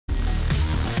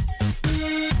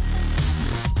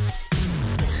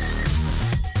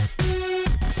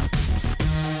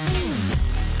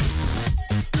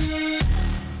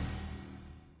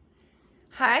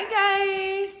Hi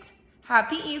guys!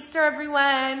 Happy Easter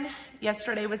everyone!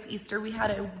 Yesterday was Easter. We had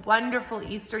a wonderful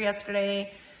Easter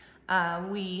yesterday.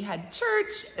 We had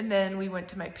church and then we went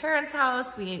to my parents'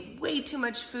 house. We ate way too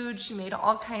much food. She made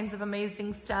all kinds of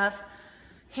amazing stuff.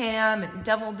 Ham and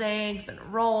deviled eggs and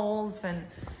rolls and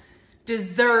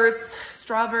desserts,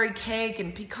 strawberry cake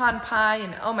and pecan pie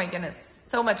and oh my goodness,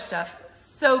 so much stuff.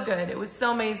 So good. It was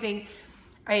so amazing.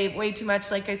 I ate way too much,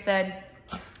 like I said,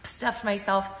 stuffed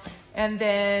myself. And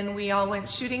then we all went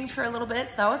shooting for a little bit.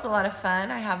 So that was a lot of fun.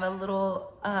 I have a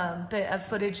little bit of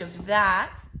footage of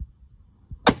that.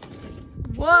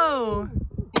 Whoa.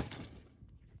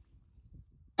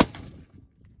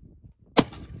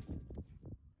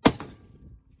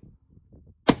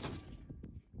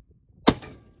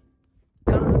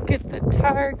 Go look at the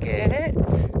target.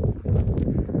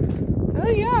 Oh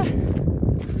yeah.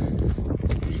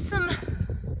 There's some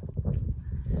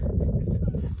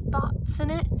spots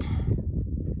in it.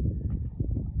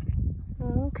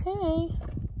 Okay.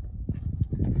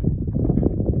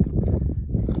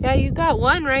 Yeah, you got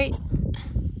one right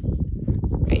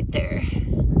there.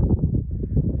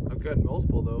 I've got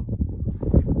multiple though.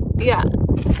 Yeah.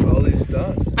 All these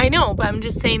dots. I know, but I'm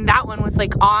just saying that one was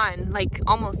like on, like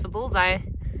almost the bullseye.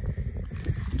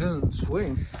 It doesn't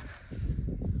swing.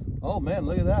 Oh man,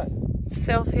 look at that.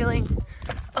 Still feeling.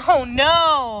 Oh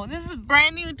no, this is a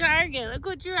brand new target. Look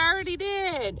what you already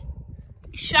did.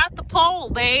 You shot the pole,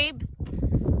 babe.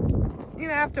 You're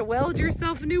gonna have to weld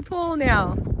yourself a new pole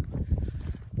now.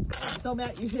 So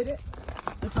Matt, you hit it?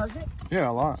 The target? Yeah,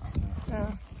 a lot.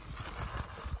 Yeah.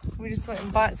 We just went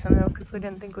and bought some though because we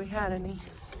didn't think we had any.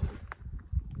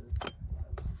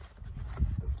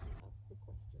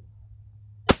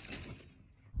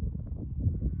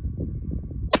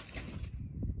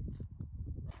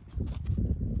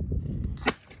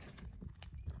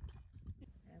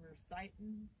 And we're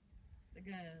sighting the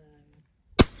gun.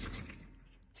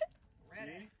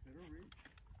 Ready?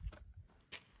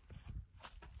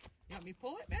 You want me to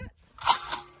pull it, Matt?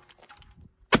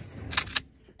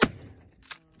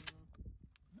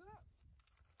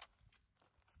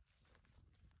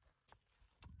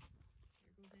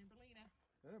 Here goes Amberlina.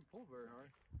 That didn't pull very hard.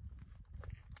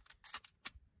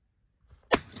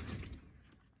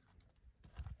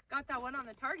 Got that one on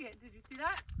the target. Did you see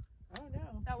that? Oh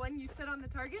no. That one you set on the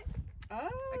target? Oh,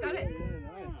 I got it. Yeah,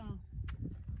 nice.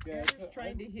 Yeah, Amber's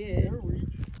trying to hit. Air reach.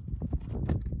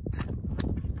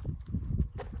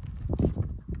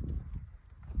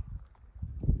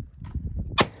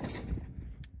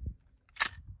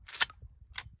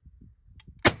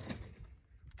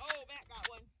 Oh, Matt got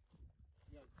one.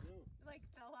 Yeah, two. It like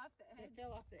fell off the edge. It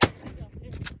fell off the edge.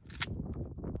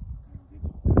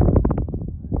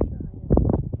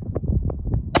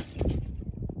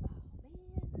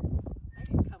 I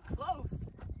didn't come close.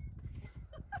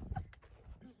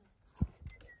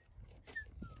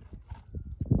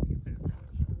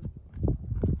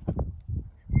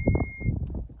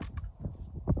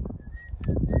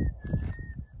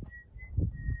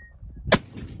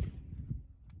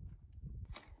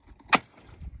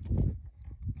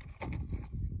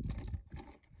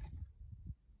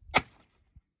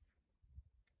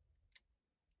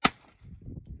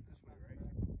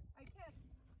 I can't.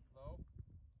 Low.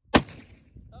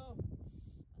 Oh,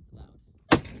 that's loud.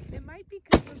 It might be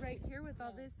because we're right here with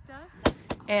all this stuff.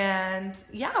 And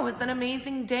yeah, it was an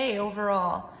amazing day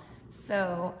overall.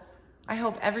 So I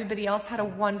hope everybody else had a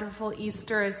wonderful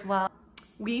Easter as well.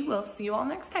 We will see you all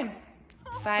next time.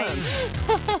 Bye.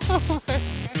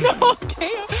 No,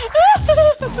 okay.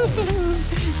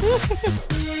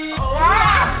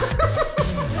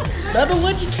 Bubba,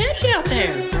 what'd you catch out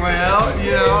there? Well,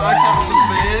 you know, I caught some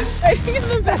fish. I think in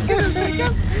the back of the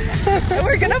pickup.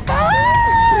 We're gonna fall.